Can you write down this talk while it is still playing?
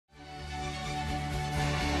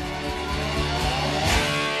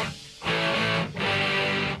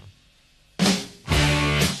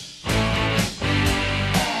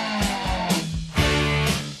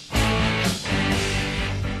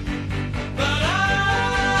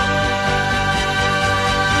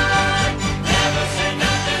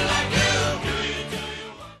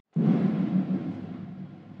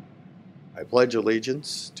pledge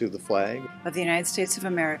allegiance to the flag of the United States of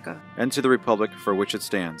America and to the republic for which it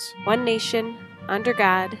stands, one nation, under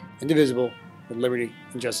God, indivisible, with liberty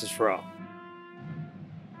and justice for all.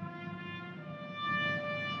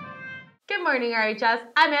 Good morning, RHS.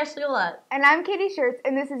 I'm Ashley Lett. And I'm Katie Schertz,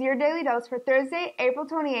 and this is your Daily Dose for Thursday, April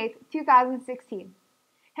 28th, 2016.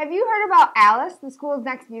 Have you heard about Alice, the school's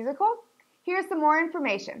next musical? Here's some more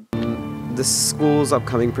information. The school's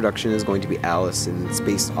upcoming production is going to be Alice, and it's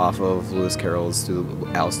based off of Lewis Carroll's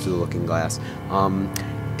Alice Through the Looking Glass.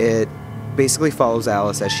 It basically follows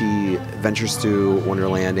Alice as she ventures through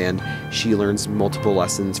Wonderland, and she learns multiple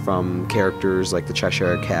lessons from characters like the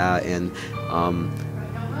Cheshire Cat and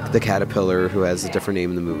the Caterpillar, who has a different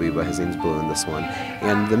name in the movie, but his name's Blue in this one.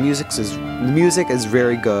 And the music is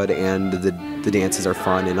very good, and the dances are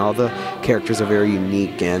fun, and all the characters are very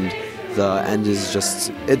unique, and the end is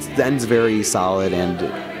the end's very solid, and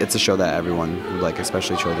it's a show that everyone would like,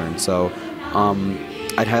 especially children. So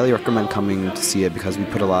I'd highly recommend coming to see it because we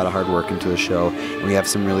put a lot of hard work into the show, and we have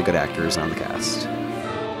some really good actors on the cast.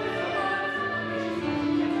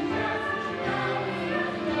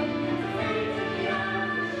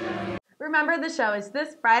 Remember, the show is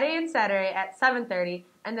this Friday and Saturday at 7:30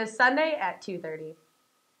 and this Sunday at 2:30.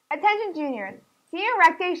 Attention juniors, Senior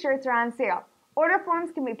Rec Day shirts are on sale. Order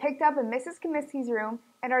forms can be picked up in Mrs. Comiskey's room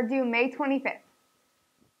and are due May 25th.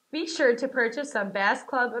 Be sure to purchase some Bass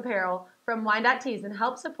Club apparel from Wine.Tees and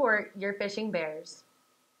help support your fishing bears.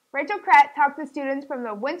 Rachel Krett talked to students from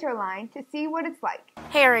the Winter Line to see what it's like.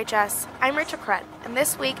 Hey RHS, I'm Rachel Krett, and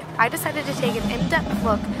this week I decided to take an in-depth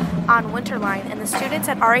look on Winter Line and the students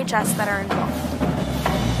at RHS that are involved.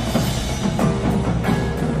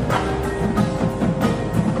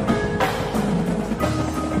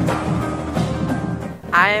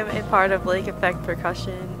 I am a part of Lake Effect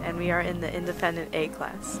Percussion, and we are in the Independent A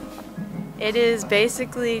class. It is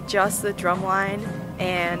basically just the drum line,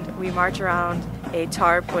 and we march around a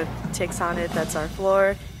tarp with ticks on it. That's our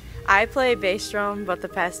floor. I play bass drum, but the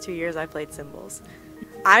past 2 years I played cymbals.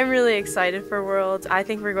 I'm really excited for Worlds. I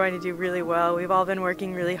think we're going to do really well. We've all been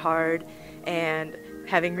working really hard and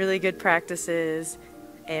having really good practices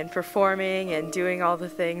and performing and doing all the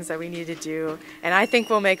things that we need to do, and I think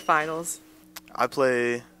we'll make finals. I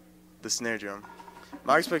play the snare drum.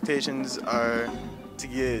 My expectations are to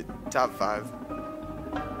get top 5.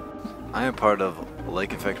 I am part of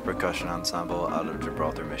Lake Effect Percussion Ensemble out of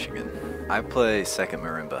Gibraltar, Michigan. I play second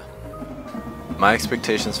marimba. My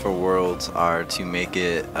expectations for Worlds are to make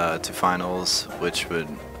it to finals, which would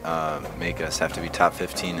make us have to be top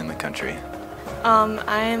 15 in the country.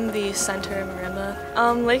 I'm the center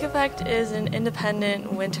marimba. Lake Effect is an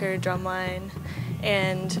independent winter drumline,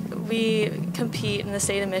 and we compete in the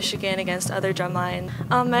state of Michigan against other drumline.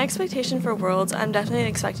 My expectation for Worlds, I'm definitely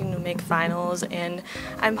expecting to make finals, and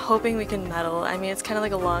I'm hoping we can medal. I mean, it's kind of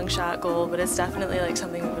like a long shot goal, but it's definitely like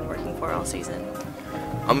something we've been working for all season.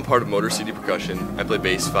 I'm a part of Motor City Percussion. I play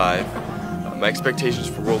bass 5. My expectations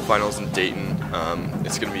for World Finals in Dayton,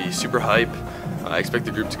 it's going to be super hype. I expect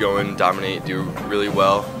the group to go in, dominate, do really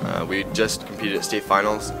well. We just competed at state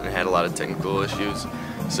finals and had a lot of technical issues.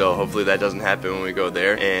 So hopefully that doesn't happen when we go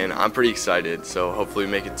there, and I'm pretty excited. So hopefully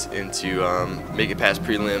we make it past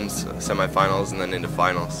prelims, semifinals, and then into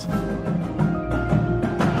finals.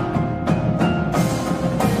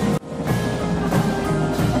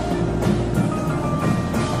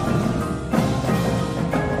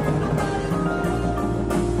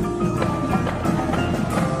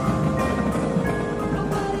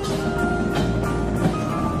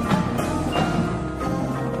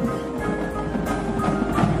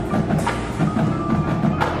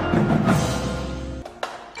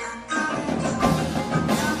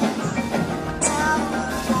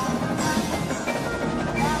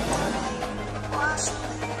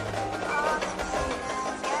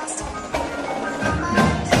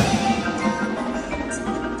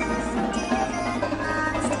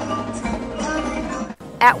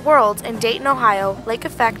 At Worlds in Dayton, Ohio, Lake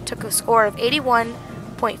Effect took a score of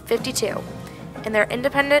 81.52 in their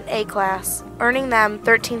Independent A class, earning them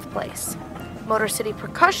 13th place. Motor City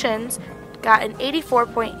Percussions got an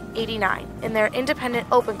 84.89 in their Independent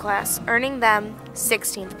Open class, earning them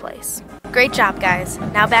 16th place. Great job, guys.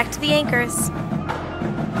 Now back to the anchors.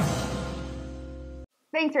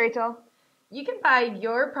 Thanks, Rachel. You can buy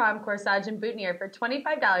your prom corsage and boutonniere for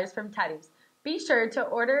 $25 from Teddy's. Be sure to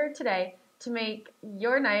order today to make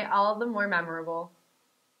your night all the more memorable.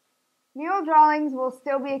 Mule drawings will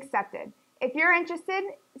still be accepted. If you're interested,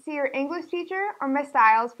 see your English teacher or Miss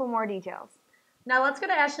Stiles for more details. Now let's go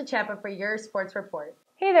to Ashley Chappa for your sports report.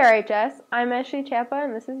 Hey there, HS. I'm Ashley Chappa,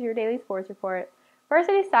 and this is your daily sports report.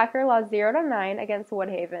 Varsity soccer lost 0-9 against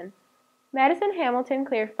Woodhaven. Madison Hamilton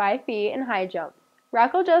cleared 5 feet in high jump.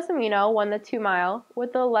 Rocco Gelsomino won the 2-mile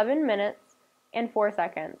with 11 minutes and 4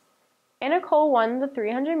 seconds. Anna Cole won the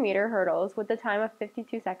 300-meter hurdles with a time of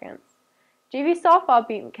 52 seconds. JV softball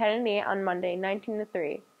beat Kennedy on Monday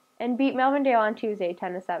 19-3 and beat Melvindale on Tuesday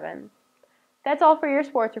 10-7. That's all for your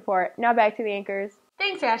sports report. Now back to the anchors.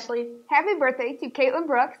 Thanks, Ashley. Happy birthday to Caitlin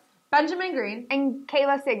Brooks, Benjamin Green, and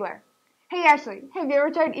Kayla Sigler. Hey Ashley, have you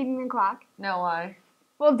ever tried eating the clock? No, why?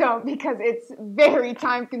 Well, don't, because it's very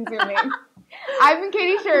time consuming. I've been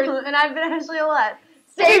Katie Schurz. And I've been Ashley Ouellette.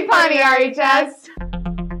 Stay punny, RHS!